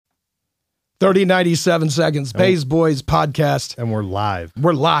3097 seconds. Bays Boys podcast. And we're live.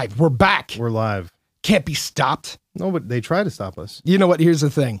 We're live. We're back. We're live. Can't be stopped. No, but they try to stop us. You know what? Here's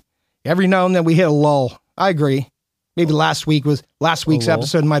the thing. Every now and then we hit a lull. I agree. Maybe last week's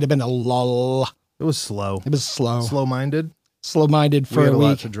episode might have been a lull. It was slow. It was slow. Slow-minded. Slow-minded for we had a lot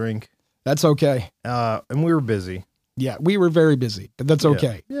week. to drink. That's okay. And we were busy. Yeah, we were very busy, but that's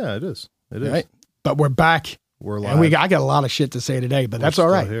okay. Yeah, it is. It is. Right? But we're back. We're live. And I got a lot of shit to say today, but that's all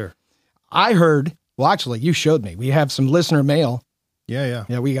right. Here. I heard, well, actually, you showed me. We have some listener mail. Yeah.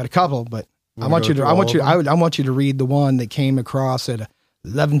 Yeah, we got a couple, but I want you to read the one that came across at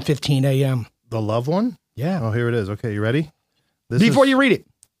 11:15 a.m. The love one? Yeah. Oh, here it is. Okay, you ready? Before you read it.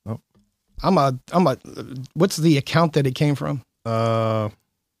 Oh. What's the account that it came from?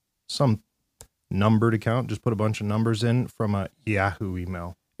 Some numbered account. Just put a bunch of numbers in from a Yahoo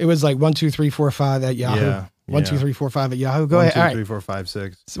email. It was like 12345 at Yahoo. Yeah. 12345 at Yahoo. Go ahead. 1, 2, 3, 4, 5,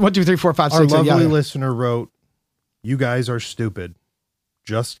 6. 1, 2, 3, 4, 5, 6 Our at lovely Yahoo. listener wrote, "You guys are stupid.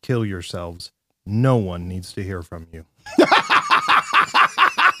 Just kill yourselves. No one needs to hear from you."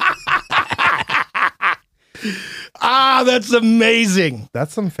 That's amazing.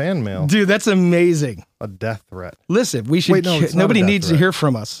 That's some fan mail. Dude, that's amazing. A death threat. Listen, we should. Wait, no, it's not nobody a death needs to threat. hear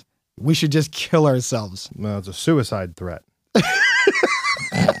from us. We should just kill ourselves. No, it's a suicide threat.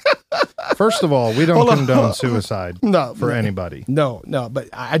 First of all, we don't condone suicide for anybody. No, but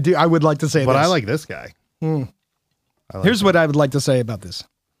I do. I would like to say But this. I like this guy. Here's what I would like to say about this.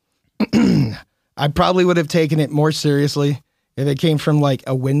 I probably would have taken it more seriously if it came from like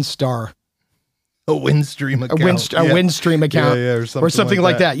a Windstar. A Windstream account. A Windstream account. Yeah, or something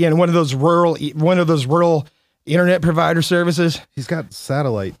like that. Yeah, one of those rural internet provider services. He's got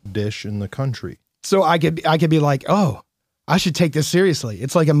satellite dish in the country. So I could be like, oh, I should take this seriously.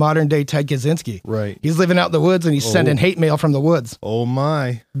 It's like a modern day Ted Kaczynski. Right. He's living out in the woods and he's sending hate mail from the woods. Oh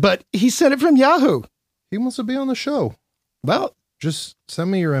my. But he sent it from Yahoo. He wants to be on the show. Well, just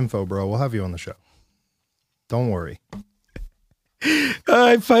send me your info, bro. We'll have you on the show. Don't worry.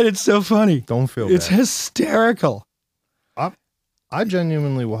 I find it so funny. Don't feel It's bad. hysterical. I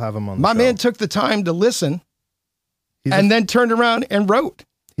genuinely will have him on the show. My man took the time to listen and then turned around and wrote.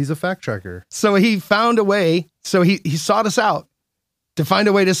 He's a fact checker. So he found a way. So he sought us out to find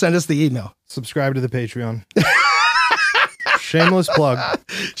a way to send us the email. Subscribe to the Patreon. Shameless plug.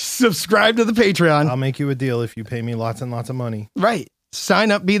 Subscribe to the Patreon. I'll make you a deal if you pay me lots and lots of money. Right.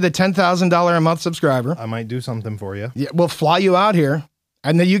 Sign up, be the $10,000 a month subscriber. I might do something for you. Yeah, we'll fly you out here,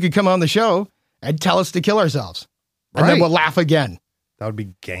 and then you could come on the show and tell us to kill ourselves. And then we'll laugh again. That would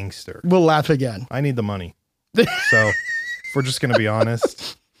be gangster. We'll laugh again. I need the money. So, if we're just going to be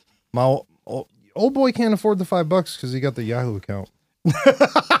honest, my old boy can't afford the $5 because he got the Yahoo account.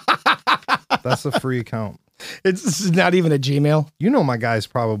 That's a free account. It's not even a Gmail. You know my guy's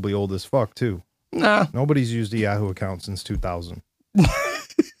probably old as fuck, too. Nah. Nobody's used a Yahoo account since 2000.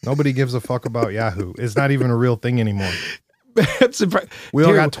 Nobody gives a fuck about Yahoo. It's not even a real thing anymore. We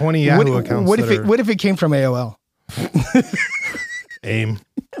all got 20 Yahoo accounts. What if it came from AOL? AIM.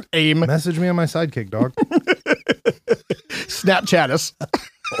 Message me on my sidekick, dog. Snapchat us.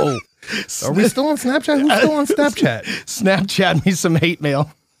 Oh, are we still on Snapchat? Who's still on Snapchat? Snapchat me some hate mail.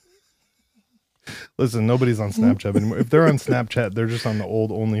 Listen, nobody's on Snapchat anymore. If they're on Snapchat, they're just on the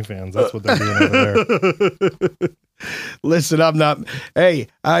old OnlyFans. That's what they're doing over there. Listen, hey,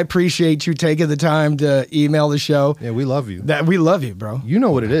 I appreciate you taking the time to email the show. Yeah, we love you. We love you, bro. You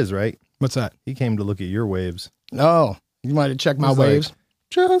know what it is, right? What's that? He came to look at your waves. Oh, you might have checked my waves. Like,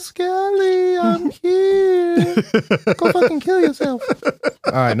 just Kelly, I'm here. Go fucking kill yourself.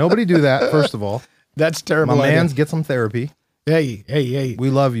 All right, nobody do that, first of all. That's terrible. My man's get some therapy. Hey.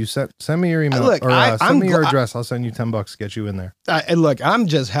 We love you. Send me your email. Look, send me your address. I'll send you $10 to get you in there. Look, I'm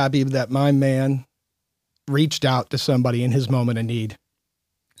just happy that my man reached out to somebody in his moment of need.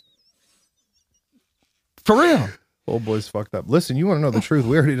 For real. Old boy's fucked up. Listen, you want to know the truth?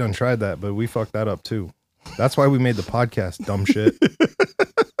 We already done tried that, but we fucked that up too. That's why we made the podcast, dumb shit.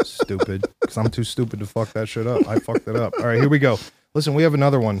 Stupid. Because I'm too stupid to fuck that shit up. I fucked it up. All right, here we go. Listen, we have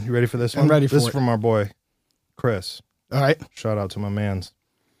another one. You ready for this one? I'm ready for it. This is from our boy, Chris. All right. Shout out to my mans.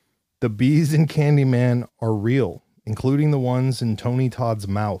 The bees in Candyman are real, including the ones in Tony Todd's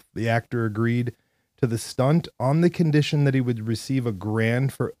mouth. The actor agreed to the stunt on the condition that he would receive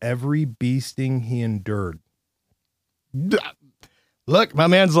 $1,000 for every bee sting he endured. Look, my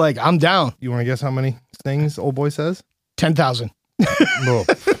man's like, I'm down. You want to guess how many stings old boy says? 10,000. Bro,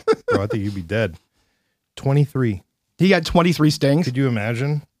 I think you'd be dead. 23. He got 23 stings. Could you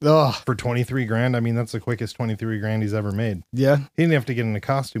imagine? Ugh. For 23 grand? I mean, that's the quickest 23 grand he's ever made. Yeah. He didn't have to get in a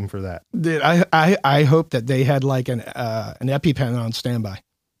costume for that. Dude, I hope that they had like an EpiPen on standby.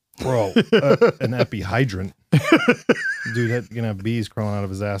 Bro, an epihydrant. Dude, that's gonna have bees crawling out of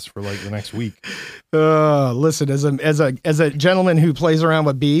his ass for like the next week. Listen, as a gentleman who plays around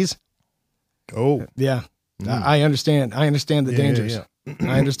with bees. Oh, yeah, I understand. I understand the dangers. Yeah.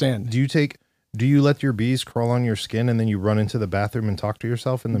 I understand. Do you let your bees crawl on your skin and then you run into the bathroom and talk to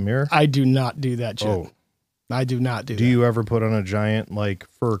yourself in the mirror? I do not do that shit. Oh. I do not do that. Do you ever put on a giant like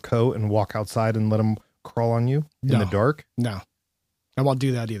fur coat and walk outside and let them crawl on you in the dark? No, I won't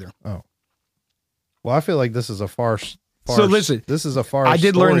do that either. Oh, well, I feel like this is a far. So listen, this is a far. I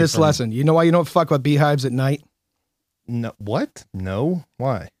did learn this lesson. You know why you don't fuck with beehives at night? No, what? No,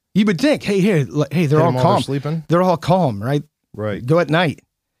 why? You would think, hey, they're all calm. They're sleeping. They're all calm, right? Right. Go at night.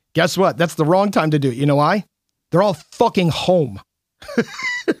 Guess what? That's the wrong time to do it. You know why? They're all fucking home.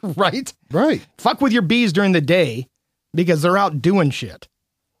 Right? Right. Fuck with your bees during the day because they're out doing shit.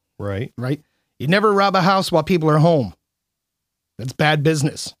 Right. Right? You never rob a house while people are home. That's bad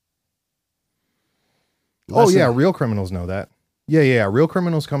business. Oh, yeah. Real criminals know that. Yeah. Real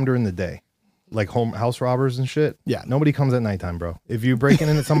criminals come during the day. Like house robbers and shit. Yeah. Nobody comes at nighttime, bro. If you're breaking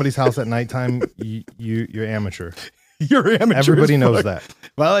into somebody's house at nighttime, you're amateur. You're amateur. Everybody knows that.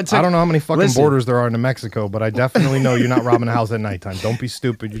 Well, I don't know how many fucking borders there are in Mexico, but I definitely know you're not robbing a house at nighttime. Don't be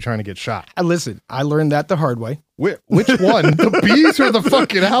stupid. You're trying to get shot. Listen, I learned that the hard way. Which one? The bees or the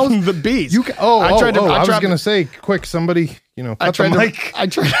fucking house? The bees. I was going to say, quick, somebody, cut the mic. I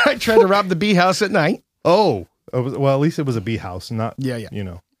tried to rob the bee house at night. Oh, well, at least it was a bee house, not, yeah.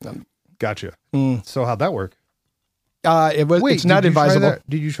 Gotcha. So how'd that work? It's not advisable.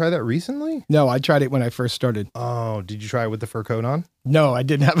 Did you try that recently? No, I tried it when I first started. Oh, did you try it with the fur coat on? No, I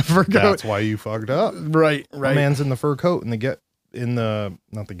didn't have a fur coat. That's why you fucked up. Right. A man's in the fur coat and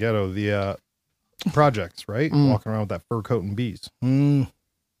not the ghetto, the projects, right? Walking around with that fur coat and bees. I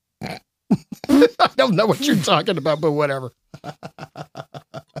don't know what you're talking about, but whatever.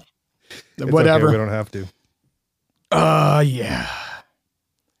 Whatever. Okay, we don't have to. Yeah.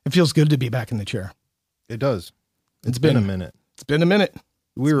 It feels good to be back in the chair. It does. It's been a minute. It's been a minute.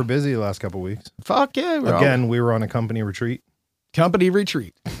 We were busy the last couple of weeks. Fuck yeah. We were on a company retreat.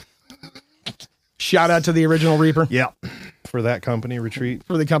 Shout out to the original Reaper. Yeah. For that company retreat.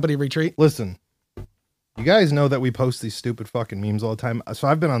 For the company retreat. Listen, you guys know that we post these stupid fucking memes all the time. So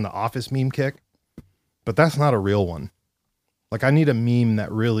I've been on the Office meme kick, but that's not a real one. Like I need a meme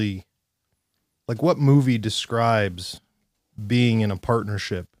that really, like what movie describes being in a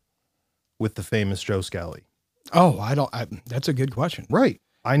partnership with the famous Joe Scally? Oh, that's a good question. Right.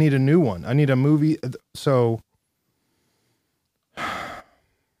 I need a new one. I need a movie. So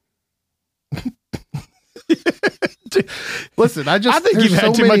listen, I think you've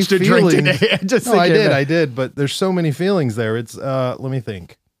had too much to drink today. I did, but there's so many feelings there. It's let me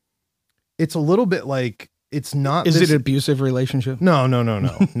think. It's a little bit like it's not. Is it an abusive relationship? No.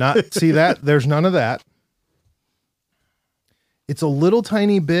 Not see that. There's none of that. It's a little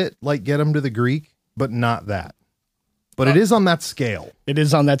tiny bit like Get 'Em to the Greek, but not that. But it is on that scale. It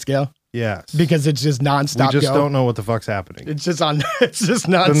is on that scale? Yes. Because it's just nonstop. We just don't know what the fuck's happening. It's just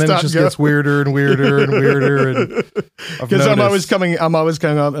nonstop. And then it just gets weirder and weirder and weirder. Because I'm always coming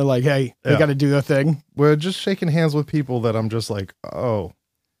up and like, hey, we got to do the thing. We're just shaking hands with people that I'm just like, oh,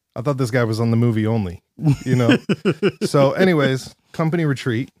 I thought this guy was on the movie only, So anyways, company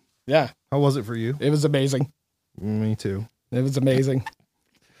retreat. Yeah. How was it for you? It was amazing. Me too. It was amazing.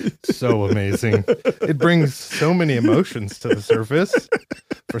 So amazing. It brings so many emotions to the surface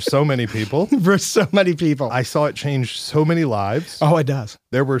for so many people. I saw it change so many lives. Oh, it does.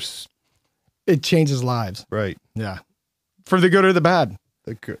 It changes lives. Right. Yeah. For the good or the bad.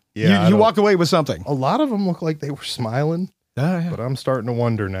 Yeah. You walk away with something. A lot of them look like they were smiling. Yeah. But I'm starting to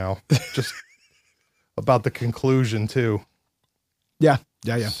wonder now just about the conclusion too. Yeah.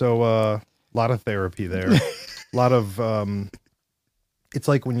 So a lot of therapy there. A lot of it's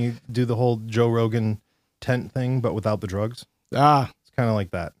like when you do the whole Joe Rogan tent thing, but without the drugs. It's kind of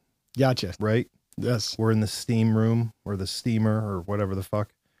like that. Gotcha. Right? Yes. We're in the steam room or the steamer or whatever the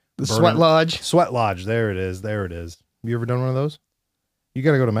fuck. The sweat lodge. Sweat lodge. There it is. Have you ever done one of those? You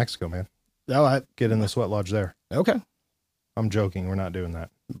got to go to Mexico, man. Oh, get in the sweat lodge there. Okay. I'm joking. We're not doing that.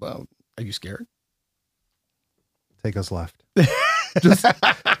 Well, are you scared? Take us left. Just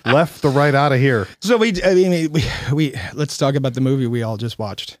left the right out of here. So we let's talk about the movie we all just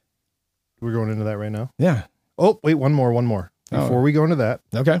watched. We're going into that right now. Yeah. Oh, wait, one more. Before we go into that.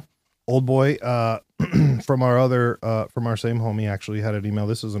 Okay. Old boy, from our same homie actually had an email.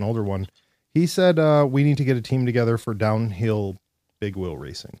 This is an older one. He said, we need to get a team together for downhill big wheel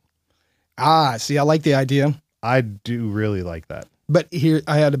racing. See, I like the idea. I do really like that. But here,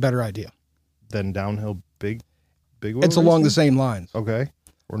 I had a better idea. Than downhill big wheel It's racing? along the same lines. Okay.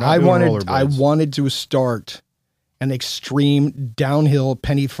 We're not doing rollerblades. I wanted to start an extreme downhill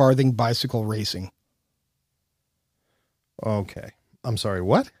penny farthing bicycle racing. Okay. I'm sorry,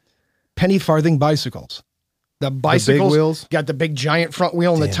 what? Penny farthing bicycles. The bicycles big wheels? got the big giant front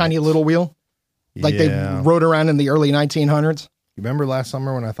wheel and the Damn tiny it. little wheel. Like they rode around in the early 1900s. You remember last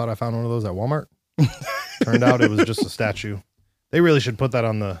summer when I thought I found one of those at Walmart? Turned out it was just a statue. They really should put that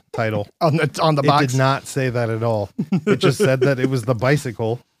on the title. On the box. It did not say that at all. It just said that it was the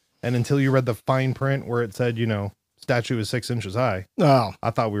bicycle. And until you read the fine print where it said, statue is 6 inches high. Oh.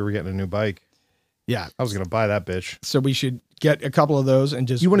 I thought we were getting a new bike. Yeah. I was going to buy that bitch. So we should get a couple of those and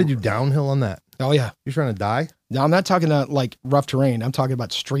just... You want to do downhill on that? Oh, yeah. You're trying to die? No, I'm not talking about like rough terrain. I'm talking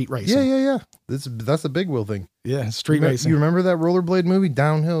about street racing. Yeah. That's a big wheel thing. Yeah, street racing. You remember that rollerblade movie?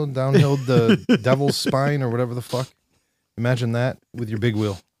 Downhill, the Devil's Spine or whatever the fuck? Imagine that with your big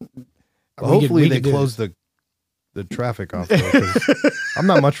wheel. Well, hopefully they close the traffic off, though, 'cause I'm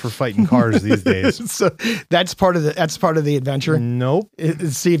not much for fighting cars these days. So that's part of the adventure. Nope.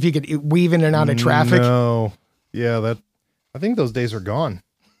 See if you could weave in and out of traffic. No. Yeah, I think those days are gone.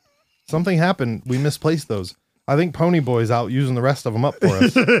 Something happened. We misplaced those. I think Pony Boy's out using the rest of them up for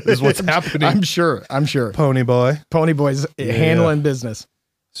us. Is what's happening. I'm sure. Pony Boy's handling business.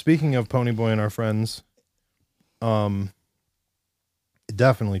 Speaking of Pony Boy and our friends, it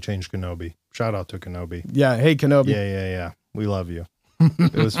definitely changed Kenobi. Shout out to Kenobi. Yeah. Hey, Kenobi. Yeah. We love you.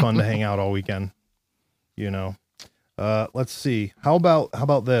 It was fun to hang out all weekend. Let's see. How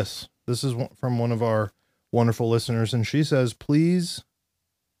about this? This is from one of our wonderful listeners, and she says, please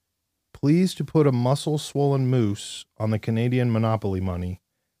to put a muscle swollen moose on the Canadian Monopoly money,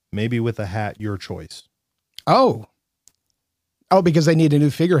 maybe with a hat, your choice. Oh, because they need a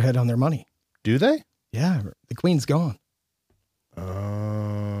new figurehead on their money. Do they? Yeah. The Queen's gone.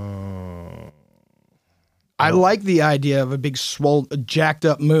 I like the idea of a big jacked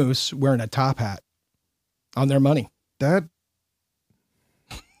up moose wearing a top hat on their money. That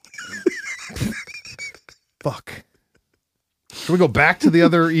fuck. Should we go back to the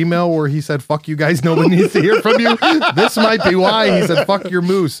other email where he said, fuck you guys, nobody needs to hear from you? This might be why he said, fuck your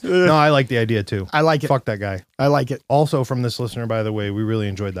moose. No, I like the idea too. I like it. Fuck that guy. I like it. Also from this listener, by the way, we really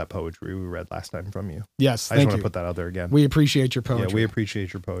enjoyed that poetry we read last time from you. Yes, I just want to put that out there again. We appreciate your poetry. Yeah, we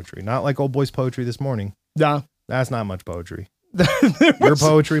appreciate your poetry. Not like old boy's poetry this morning. No. That's not much poetry. Your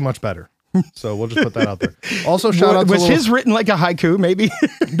poetry, much better. So we'll just put that out there. Also, shout out to his written like a haiku, maybe?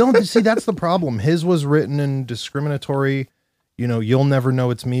 No, see, that's the problem. His was written in discriminatory, you'll never know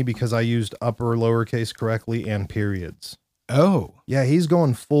it's me because I used upper lowercase correctly and periods. Oh. Yeah, he's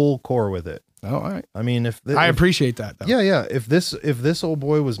going full core with it. Oh, all right. I mean, I appreciate that, though. Yeah. If this old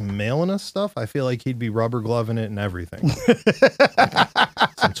boy was mailing us stuff, I feel like he'd be rubber gloving it and everything.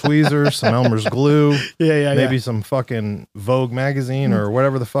 Some tweezers, some Elmer's glue. Maybe some fucking Vogue magazine or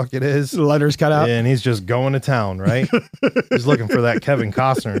whatever the fuck it is. Letters cut out. And he's just going to town, right? He's looking for that Kevin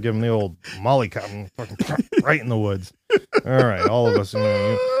Costner and give him the old Molly fucking right in the woods. All right, all of us.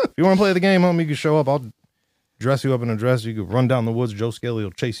 If you want to play the game, homie, you can show up. I'll dress you up in a dress. You could run down the woods. Joe Scaly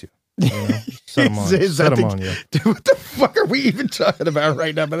will chase you. Set him on you. Dude, what the fuck are we even talking about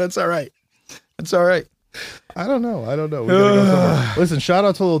right now? But that's all right. That's all right. I don't know. We gotta go somewhere. Listen, shout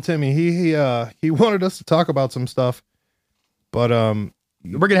out to little Timmy. He wanted us to talk about some stuff, but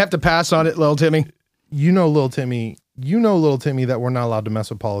we're gonna have to pass on it, little Timmy. Little Timmy that we're not allowed to mess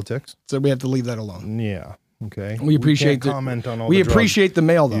with politics, so we have to leave that alone. Yeah. Okay. We appreciate comment on all. We appreciate the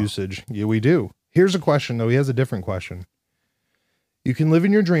mail though. Usage. Yeah, we do. Here's a question though. He has a different question. You can live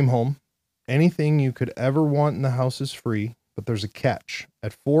in your dream home. Anything you could ever want in the house is free, but there's a catch.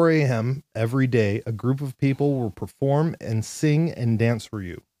 At 4 a.m. every day, a group of people will perform and sing and dance for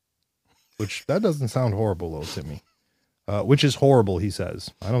you. Which, that doesn't sound horrible, little Timmy. Which is horrible, he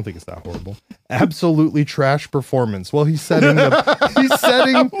says. I don't think it's that horrible. Absolutely trash performance. Well, he's setting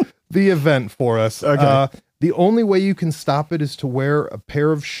the event for us. Okay. The only way you can stop it is to wear a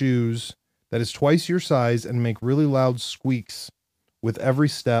pair of shoes that is twice your size and make really loud squeaks with every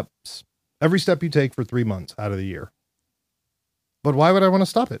step you take for 3 months out of the year. But why would I want to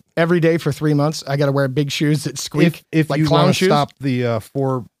stop it? Every day for 3 months, I got to wear big shoes that squeak if like you clown want to shoes. Stop the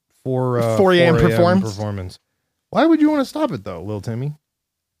 4 a.m. performance. Why would you want to stop it though, little Timmy?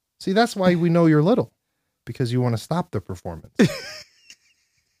 See, that's why we know you're little, because you want to stop the performance.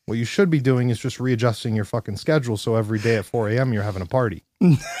 What you should be doing is just readjusting your fucking schedule so every day at 4 a.m. you're having a party.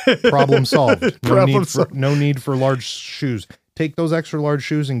 Problem solved. No need for large shoes. Take those extra large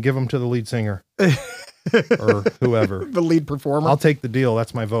shoes and give them to the lead singer or whoever. The lead performer. I'll take the deal.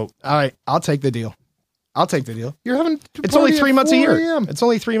 That's my vote. All right. I'll take the deal. You're having it's only 3 months a year. It's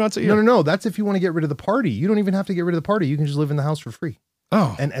only 3 months a year. No. That's if you want to get rid of the party. You don't even have to get rid of the party. You can just live in the house for free.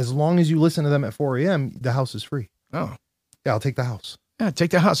 Oh. And as long as you listen to them at 4 a.m., the house is free. Oh. Yeah, I'll take the house. Yeah,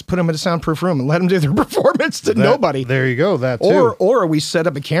 take the house, put them in a soundproof room, and let them do their performance to nobody. There you go. That too. Or we set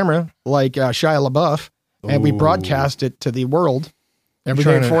up a camera like Shia LaBeouf, and we broadcast it to the world every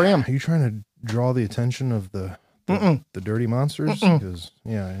day at 4 a.m. Are you trying to draw the attention of the dirty monsters? Because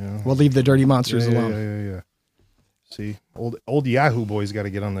we'll leave the dirty monsters alone. Yeah. See, old Yahoo boy's got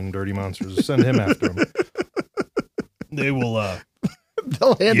to get on them dirty monsters. Send him after them. They will.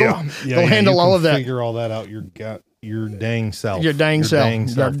 They'll handle all of that. Figure all that out. Your dang self. Your dang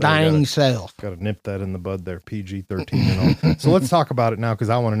self. Got to nip that in the bud there. PG-13 and all. So let's talk about it now because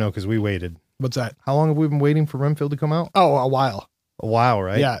I want to know because we waited. What's that? How long have we been waiting for Renfield to come out? Oh, a while. A while,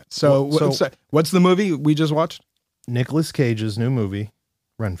 right? Yeah. So what's the movie we just watched? Nicolas Cage's new movie,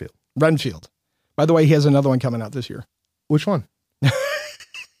 Renfield. Renfield. By the way, he has another one coming out this year. Which one?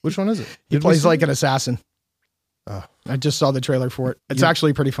 Which one is it? He plays like an assassin. Oh. I just saw the trailer for it. It's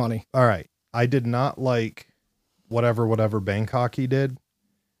actually pretty funny. All right. I did not like whatever Bangkok he did.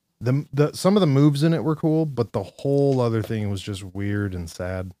 Some of the moves in it were cool, but the whole other thing was just weird and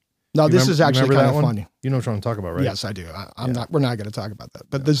sad. No, this is actually kind of funny. You know what I'm talking about, right? Yes, I do. We're not going to talk about that.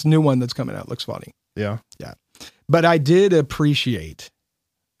 But this new one that's coming out looks funny. Yeah. Yeah. But I did appreciate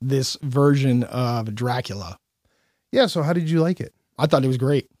this version of Dracula. Yeah. So how did you like it? I thought it was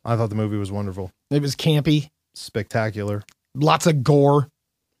great. I thought the movie was wonderful. It was campy. Spectacular. Lots of gore.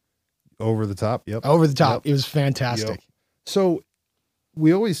 Over the top. Yep. Over the top. Yep. It was fantastic. Yep. So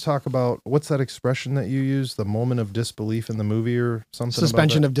we always talk about, what's that expression that you use? The moment of disbelief in the movie or something?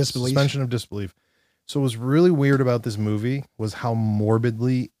 Suspension of disbelief. Suspension of disbelief. So what was really weird about this movie was how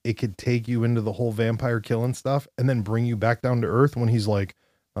morbidly it could take you into the whole vampire killing stuff and then bring you back down to earth when he's like,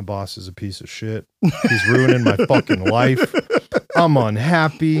 my boss is a piece of shit. He's ruining my fucking life. I'm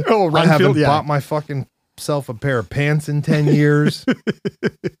unhappy. Oh, Renfield, I haven't bought my fucking self a pair of pants in 10 years.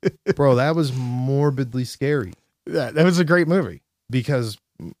 Bro, that was morbidly scary. Yeah, that was a great movie. Because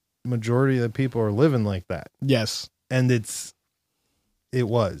majority of the people are living like that. Yes. And it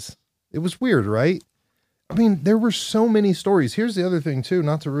was weird, right? I mean, there were so many stories. Here's the other thing too,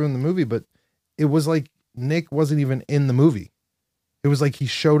 not to ruin the movie, but it was like Nick wasn't even in the movie. It was like he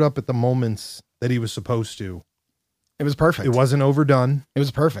showed up at the moments that he was supposed to. It was perfect. It wasn't overdone. It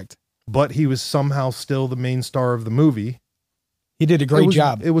was perfect. But he was somehow still the main star of the movie. He did a great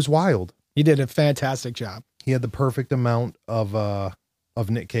job. It was wild. He did a fantastic job. He had the perfect amount of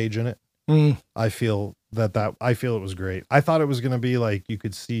Nick Cage in it. I feel it was great. I thought it was going to be like you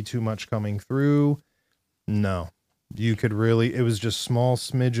could see too much coming through. No, you could really, it was just small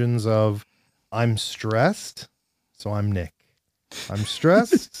smidgens of, I'm stressed, so I'm Nick. I'm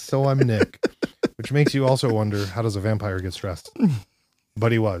stressed, so I'm Nick. Which makes you also wonder, how does a vampire get stressed?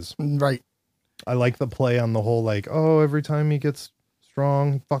 But he was. Right. I like the play on the whole, like, oh, every time he gets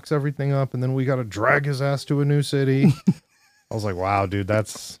strong, he fucks everything up, and then we got to drag his ass to a new city. I was like, wow, dude,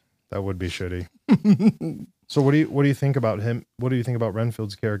 that would be shitty. So what do you think about him? What do you think about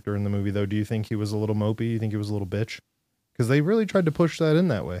Renfield's character in the movie, though? Do you think he was a little mopey? You think he was a little bitch? Because they really tried to push that in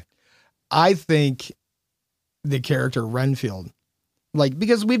that way. I think the character Renfield,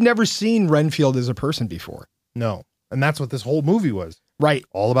 because we've never seen Renfield as a person before. No. And that's what this whole movie was. Right.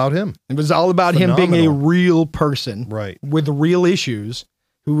 All about him. It was all about him being a real person. Right. With real issues,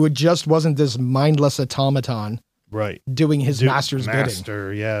 who just wasn't this mindless automaton. Right. Doing his master's bidding.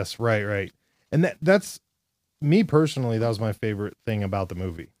 Master, yes. Right. And that's, me personally, that was my favorite thing about the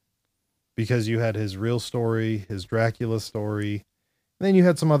movie. Because you had his real story, his Dracula story, and then you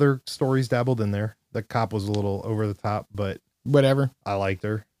had some other stories dabbled in there. The cop was a little over the top, but whatever. I liked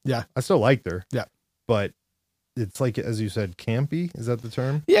her. Yeah. I still liked her. Yeah. But it's like, as you said, campy. Is that the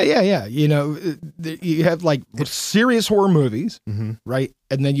term? Yeah. You know, you have serious horror movies, right?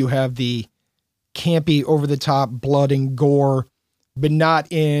 And then you have the campy, over the top blood and gore, but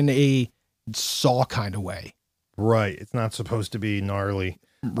not in a Saw kind of way. Right. It's not supposed to be gnarly.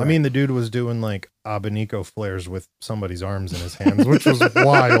 Right. I mean, the dude was doing like Abanico flares with somebody's arms in his hands, which was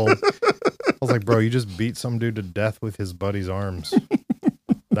wild. I was like, bro, you just beat some dude to death with his buddy's arms.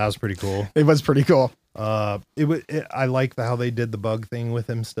 That was pretty cool. It was pretty cool. I like how they did the bug thing with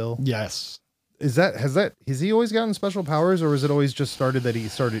him still. Yes. Has he always gotten special powers, or is it always just started that he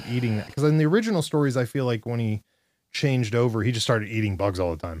started eating that? Because in the original stories, I feel like when he changed over, he just started eating bugs all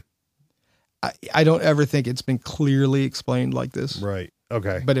the time. I don't ever think it's been clearly explained like this. Right.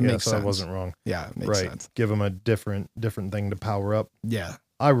 Okay. But it makes sense. I wasn't wrong. Yeah, it makes sense. Give him a different thing to power up. Yeah.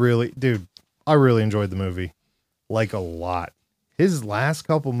 I really enjoyed the movie. Like a lot. His last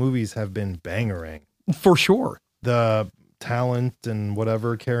couple movies have been bangerang. For sure. The talent and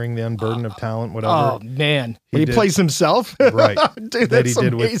whatever, carrying the unburden of talent, whatever. Oh man, he did- plays himself. Right. Dude, that's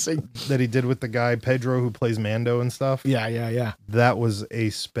amazing. That he did with the guy Pedro who plays Mando and stuff. Yeah. That was a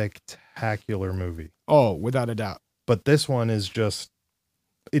spectacular movie. Oh, without a doubt. But this one is just,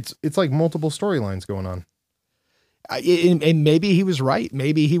 it's like multiple storylines going on. And maybe he was right.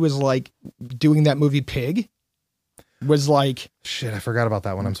 Maybe he was like doing that movie Pig. Was like, shit, I forgot about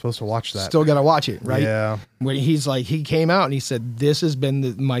that one. I'm supposed to watch that. Still got to watch it, right? Yeah. When he's like, he came out and he said, this has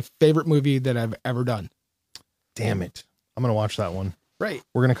been my favorite movie that I've ever done. Damn it. I'm going to watch that one. Right.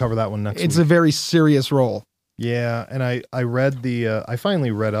 We're going to cover that one next week. It's a very serious role. Yeah. And I read I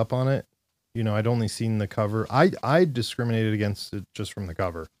finally read up on it. You know, I'd only seen the cover. I discriminated against it just from the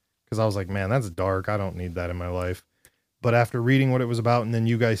cover because I was like, man, that's dark. I don't need that in my life. But after reading what it was about and then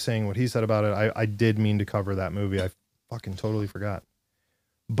you guys saying what he said about it, I did mean to cover that movie. I fucking totally forgot.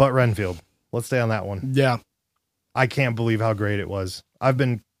 But Renfield, let's stay on that one. Yeah. I can't believe how great it was.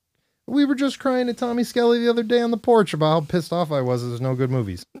 We were just crying to Tommy Skelly the other day on the porch about how pissed off I was. There's no good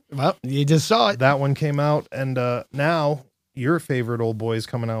movies. Well, you just saw it. That one came out, and now your favorite old boy is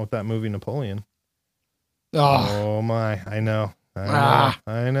coming out with that movie Napoleon. Oh my, I know.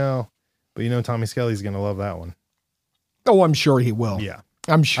 I know. But you know Tommy Skelly's going to love that one. Oh, I'm sure he will. Yeah.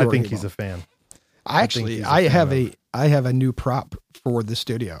 I'm sure I think he's a fan. I have a new prop for the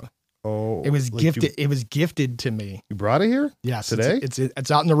studio. Oh, it was gifted. It was gifted to me. You brought it here? Yes. Today?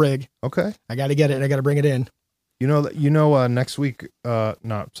 It's out in the rig. Okay. I got to get it and I got to bring it in. Next week, I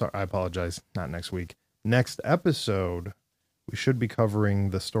apologize. Not next week. Next episode, we should be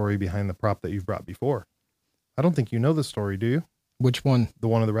covering the story behind the prop that you've brought before. I don't think you know the story, do you? Which one? The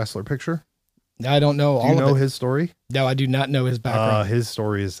one of the wrestler picture? I don't know all of it. Do you know his story? No, I do not know his background. His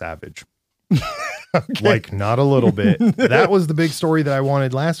story is savage. Okay. Like, not a little bit. That was the big story that I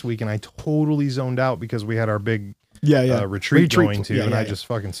wanted last week, and I totally zoned out because we had our big retreat going to, and I just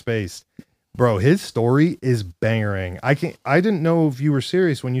fucking spaced. Bro, his story is bangering. I didn't know if you were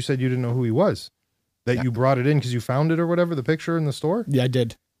serious when you said you didn't know who he was. That you brought it in because you found it or whatever, the picture in the store? Yeah, I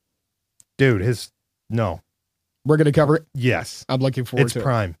did. Dude, no. We're going to cover it? Yes. I'm looking forward to it. It's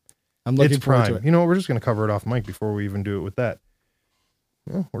prime. I'm looking forward to it. You know what? We're just going to cover it off mic before we even do it with that.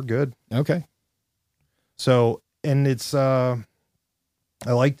 Well, we're good. Okay. So, and it's, I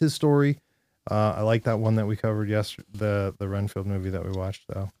liked his story. I like that one that we covered yesterday, the Renfield movie that we watched,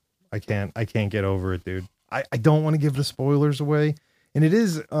 though. I can't get over it, dude. I don't want to give the spoilers away. And it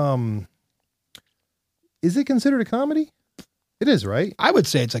is it considered a comedy? It is, right? I would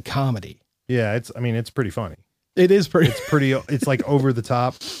say it's a comedy. Yeah, it's pretty funny. It is pretty. It's like over the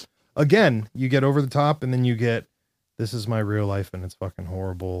top. Again, you get over the top and then you get, this is my real life and it's fucking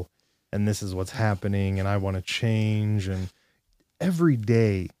horrible. And this is what's happening and I want to change. And every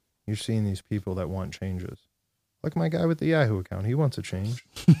day you're seeing these people that want changes. Like my guy with the Yahoo account. He wants a change.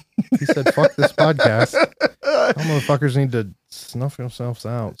 He said, fuck this podcast. All motherfuckers need to snuff yourselves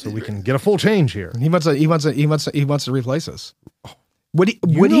out so we can get a full change here. He wants to replace us. Would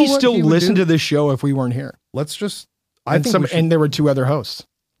he still listen to this show if we weren't here? Let's just, and there were two other hosts.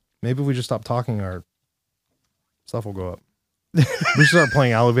 Maybe if we just stop talking, our stuff will go up. We should start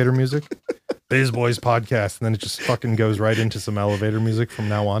playing elevator music. Biz Boys podcast, and then it just fucking goes right into some elevator music from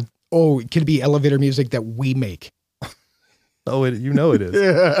now on. Oh, it could be elevator music that we make. Oh, you know it is.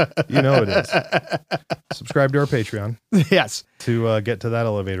 You know it is. Subscribe to our Patreon. Yes. To get to that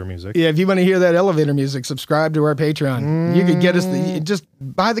elevator music. Yeah, if you want to hear that elevator music, subscribe to our Patreon. You could get us just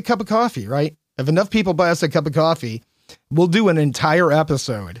buy the cup of coffee, right? If enough people buy us a cup of coffee, we'll do an entire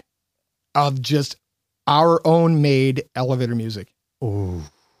episode of just our own made elevator music. Oh.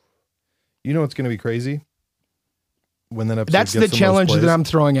 You know what's going to be crazy? When that episode That's the challenge that I'm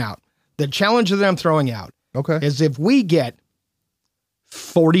throwing out. The challenge that I'm throwing out is if we get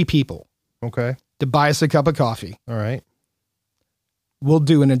 40 people to buy us a cup of coffee. All right. We'll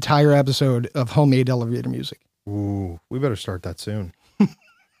do an entire episode of homemade elevator music. Ooh, we better start that soon.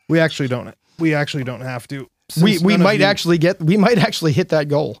 We actually don't have to. We might actually hit that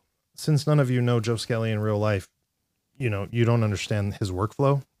goal. Since none of you know Joe Skelly in real life, you don't understand his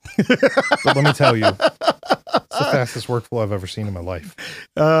workflow. But let me tell you, it's the fastest workflow I've ever seen in my life.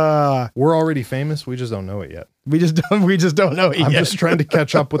 We're already famous. We just don't know it yet. We just don't know it yet. I'm just trying to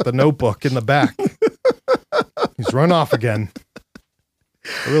catch up with the notebook in the back. He's run off again.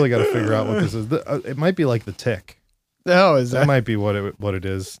 I really got to figure out what this is. It might be like the tick. Oh, is that? That might be what it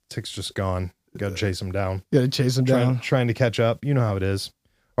is. Tick's just gone. Got to chase him down. Got to chase him down. Trying to catch up. You know how it is.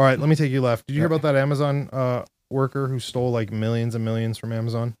 All right, let me take you left. Did you hear about that Amazon worker who stole like millions and millions from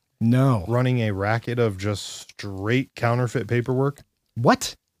Amazon? No. Running a racket of just straight counterfeit paperwork.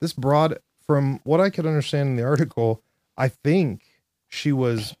 What? This broad, from what I could understand in the article, I think she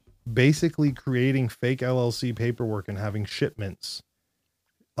was basically creating fake LLC paperwork and having shipments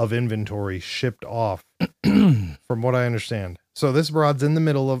of inventory shipped off from what I understand. So this broad's in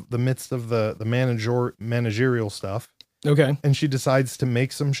the midst of the managerial stuff. Okay. And she decides to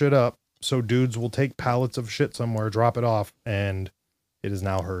make some shit up. So dudes will take pallets of shit somewhere, drop it off, and it is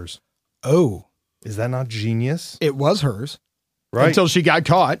now hers. Oh, is that not genius? It was hers. Right. Until she got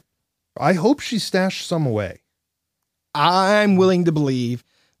caught. I hope she stashed some away. I'm willing to believe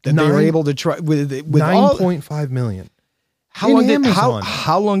that they were able to try with $9.5 million.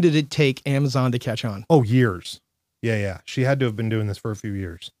 How long did it take Amazon to catch on? Oh, years. Yeah. She had to have been doing this for a few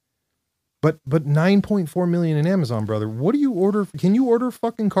years. But 9.4 million in Amazon, brother. What do you order? Can you order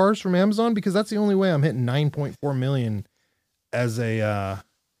fucking cars from Amazon? Because that's the only way I'm hitting 9.4 million as a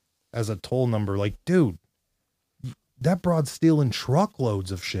toll number. Like, dude, that broad's stealing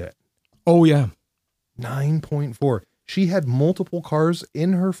truckloads of shit. Oh yeah. 9.4. She had multiple cars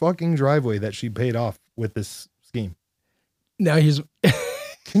in her fucking driveway that she paid off with this scheme. Now he's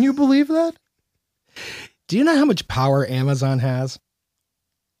Can you believe that? Do you know how much power Amazon has?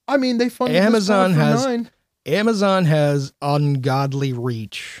 I mean, they funded Amazon this for $9. Amazon has ungodly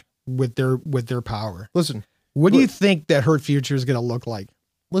reach with their power. Listen, what do you think that her future is going to look like?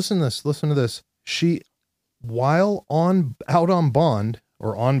 Listen to this. She, while out on bond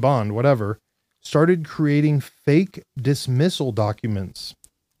or on bond, whatever, started creating fake dismissal documents,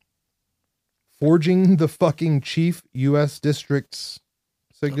 forging the fucking chief U.S. district's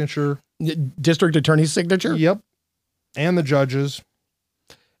signature, district attorney's signature. Yep, and the judges.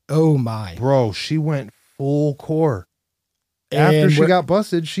 Oh my, bro, she went full core. After she got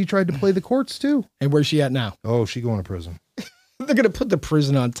busted, she tried to play the courts too. And where's she at now? Oh, she going to prison. They're going to put the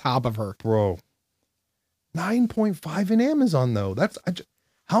prison on top of her. Bro. 9.5 in Amazon though.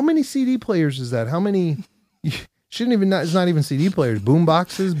 How many CD players is that? How many? It's not even CD players. Boom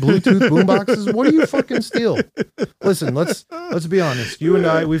boxes, Bluetooth boom boxes. What do you fucking steal? Listen, let's be honest. You and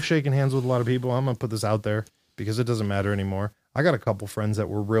I, we've shaken hands with a lot of people. I'm going to put this out there because it doesn't matter anymore. I got a couple friends that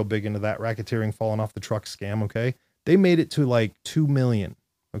were real big into that racketeering, falling off the truck scam. Okay. They made it to like 2 million.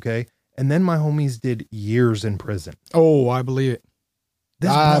 Okay. And then my homies did years in prison. Oh, I believe it.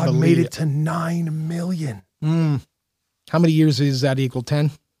 This broad made it to 9 million. How many years is that equal?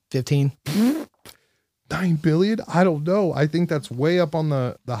 10, 15? 9 billion? I don't know. I think that's way up on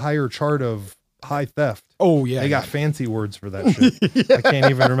the higher chart of high theft. Oh yeah. They got fancy words for that shit. Yeah. I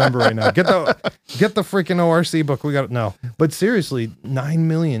can't even remember right now. Get the freaking ORC book. We got it. No, but seriously, 9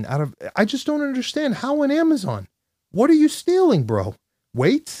 million out of, I just don't understand how in Amazon, what are you stealing, bro?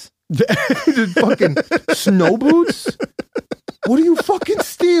 Weights? Fucking snow boots? What do you fucking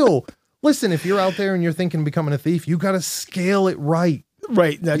steal? Listen, if you're out there and you're thinking of becoming a thief, you got to scale it right.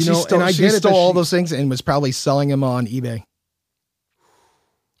 Right. That she stole all those things and was probably selling them on eBay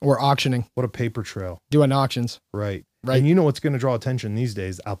or auctioning. What a paper trail. Doing auctions. Right. And you know what's going to draw attention these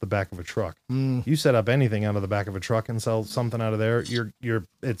days? Out the back of a truck. You set up anything out of the back of a truck and sell something out of there, you're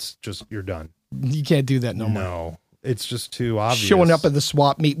done. You can't do that no more. No. It's just too obvious. Showing up at the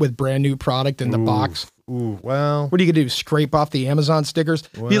swap meet with brand new product in the box. Ooh, well. What are you going to do? Scrape off the Amazon stickers?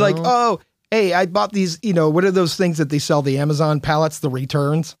 Well, be like, oh, hey, I bought these, what are those things that they sell, the Amazon pallets, the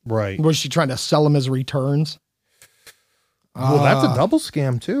returns? Right. Was she trying to sell them as returns? Well, that's a double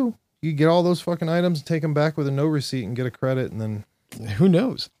scam too. You get all those fucking items, take them back with a no receipt and get a credit, and then. Who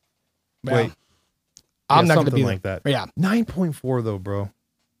knows? Wait. I'm not going to be like that. Yeah. 9.4 though, bro.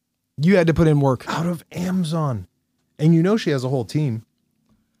 You had to put in work. Out of Amazon. And she has a whole team.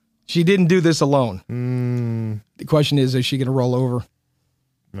 She didn't do this alone. The question is she going to roll over?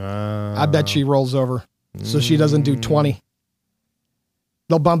 I bet she rolls over. So she doesn't do 20.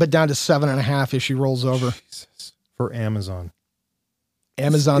 They'll bump it down to 7.5 if she rolls over. Jesus. For Amazon.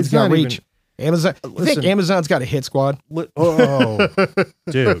 Amazon's got reach. Amazon. You think Amazon's got a hit squad? Oh,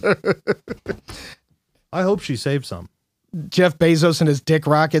 dude. I hope she saved some. Jeff Bezos and his dick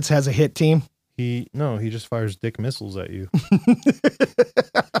rockets has a hit team. He just fires dick missiles at you.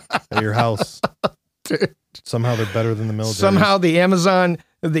 At your house. Dude. Somehow they're better than the military. Somehow the Amazon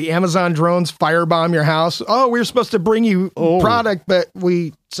drones firebomb your house. Oh, we were supposed to bring you product, but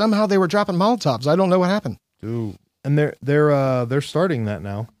somehow they were dropping Molotovs. I don't know what happened. Dude. And they're starting that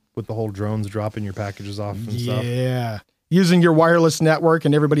now with the whole drones dropping your packages off and stuff. Yeah. Using your wireless network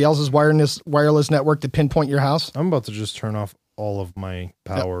and everybody else's wireless network to pinpoint your house. I'm about to just turn off all of my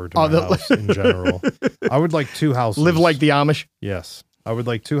power to my house in general. I would like 2 houses. Live like the Amish? Yes. I would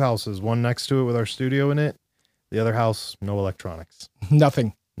like 2 houses. One next to it with our studio in it. The other house, no electronics.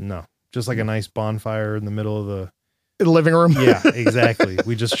 Nothing. No. Just like a nice bonfire in the middle of in the living room. Yeah, exactly.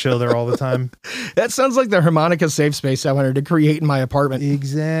 We just chill there all the time. That sounds like the harmonica safe space I wanted to create in my apartment.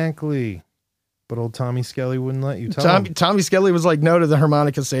 Exactly. But old Tommy Skelly wouldn't let you tell him. Tommy Skelly was like, no to the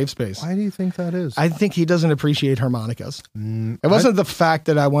harmonica safe space. Why do you think that is? I think he doesn't appreciate harmonicas. It wasn't the fact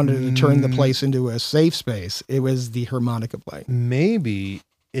that I wanted to turn the place into a safe space. It was the harmonica playing. Maybe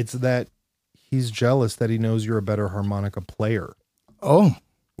it's that he's jealous that he knows you're a better harmonica player. Oh.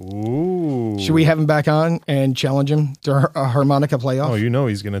 Ooh. Should we have him back on and challenge him to a harmonica playoff? Oh, you know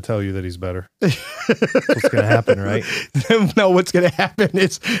he's going to tell you that he's better. What's going to happen, right? No, what's going to happen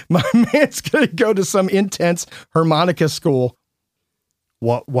is my man's going to go to some intense harmonica school.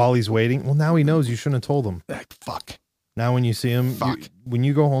 While he's waiting? Well, now he knows. You shouldn't have told him. Fuck. Now when you see him, when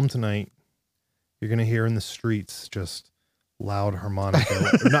you go home tonight, you're going to hear in the streets just loud harmonica.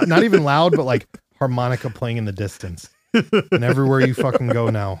 not even loud, but like harmonica playing in the distance. And everywhere you fucking go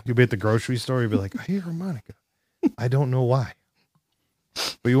now, you'll be at the grocery store, you'll be like, I hear harmonica. I don't know why.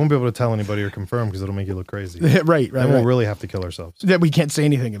 But you won't be able to tell anybody or confirm because it'll make you look crazy. Right. Then we'll really have to kill ourselves. That we can't say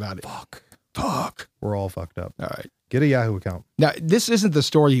anything about it. Fuck. We're all fucked up. All right. Get a Yahoo account. Now, this isn't the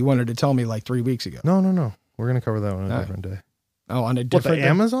story you wanted to tell me like 3 weeks ago. No. We're going to cover that on a different day. Oh, on a different day?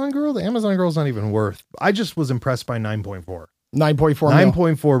 Amazon girl? The Amazon girl's not even worth. I just was impressed by 9.4. 9.4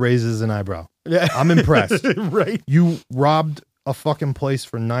 9.4 raises an eyebrow. Yeah. I'm impressed. Right. You robbed a fucking place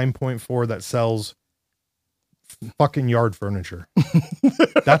for 9.4 that sells fucking yard furniture.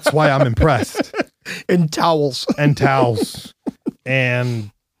 That's why I'm impressed. And towels.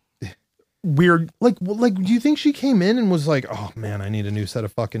 And weird. Like, do you think she came in and was like, oh man, I need a new set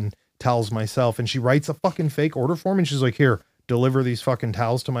of fucking towels myself. And she writes a fucking fake order form and she's like, here, deliver these fucking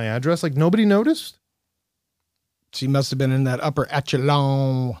towels to my address. Like nobody noticed. She must have been in that upper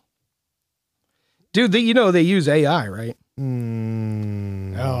echelon. Dude, they use AI, right?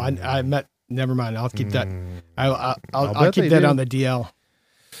 Oh, I met. Never mind. I'll keep that. I'll keep that on the DL.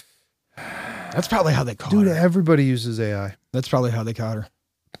 That's probably how they caught her. Dude, everybody uses AI. That's probably how they caught her.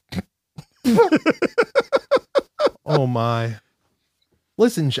 Oh my.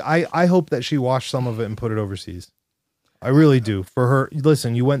 Listen, I hope that she washed some of it and put it overseas. I really do. For her,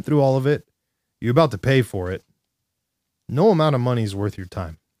 listen, you went through all of it. You're about to pay for it. No amount of money is worth your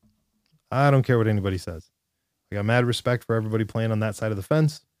time. I don't care what anybody says. I got mad respect for everybody playing on that side of the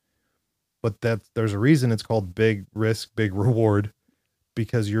fence. But there's a reason it's called big risk, big reward.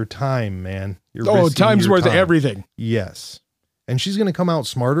 Because your time, man. Time's worth everything. Yes. And she's going to come out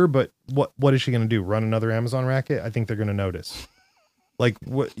smarter, but what is she going to do? Run another Amazon racket? I think they're going to notice. Like,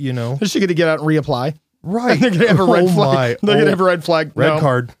 what, you know? Is she going to get out and reapply? Right. They're going to have a red flag. They're going to have a red flag. Red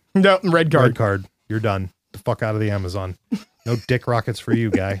card. No, red card. Red card. You're done. The fuck out of the Amazon. No dick rockets for you,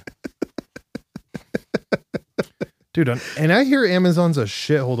 guy. Dude, and I hear Amazon's a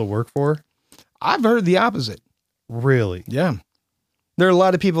shithole to work for. I've heard the opposite. Really? Yeah. There are a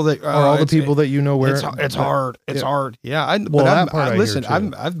lot of people that are all the people that you know where it's hard. It's hard. Yeah. Listen,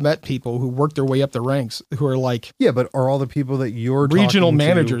 I've met people who work their way up the ranks who are like, yeah, but are all the people that you're regional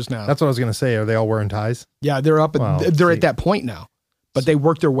managers now? That's what I was going to say. Are they all wearing ties? Yeah, they're up. They're at that point now, but they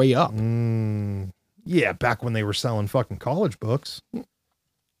work their way up. Yeah. Back when they were selling fucking college books,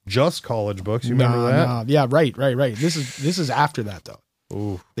 just college books. You remember that? No. Yeah. Right. This is after that though.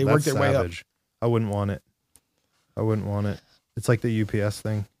 Ooh, they work their way up. I wouldn't want it. It's like the UPS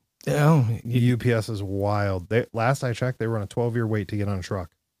thing. Yeah, UPS is wild. Last I checked, they were on a 12-year wait to get on a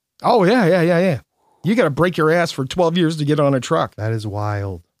truck. Oh, yeah. You got to break your ass for 12 years to get on a truck. That is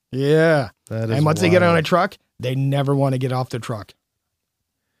wild. Yeah. And once they get on a truck, they never want to get off the truck.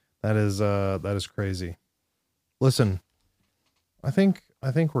 That is crazy. Listen, I think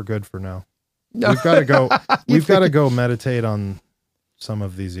we're good for now. We've got to go. We've got to go meditate on some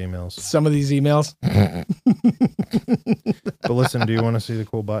of these emails. But listen, do you want to see the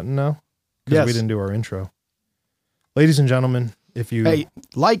cool button now? Because yes. We didn't do our intro. Ladies and gentlemen, if you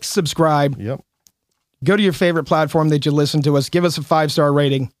like, subscribe. Yep. Go to your favorite platform that you listen to us. Give us a 5-star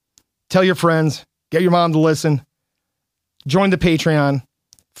rating. Tell your friends. Get your mom to listen. Join the Patreon.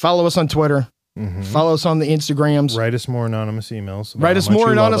 Follow us on Twitter. Mm-hmm. Follow us on the Instagrams. Write us more anonymous emails.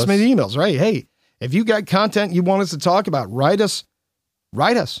 Right. Hey, if you got content you want us to talk about, write us.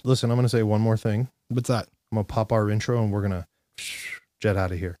 Listen, I'm going to say one more thing. What's that? I'm going to pop our intro and we're going to jet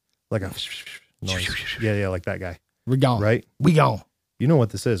out of here. Like a noise. Yeah, like that guy. We're gone. Right? We gone. You know what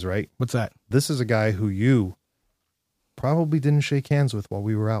this is, right? What's that? This is a guy who you probably didn't shake hands with while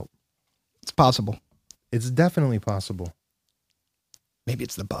we were out. It's possible. It's definitely possible. Maybe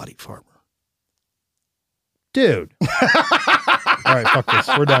it's the body farmer. Dude. All right, fuck this.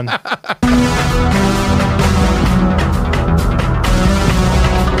 We're done.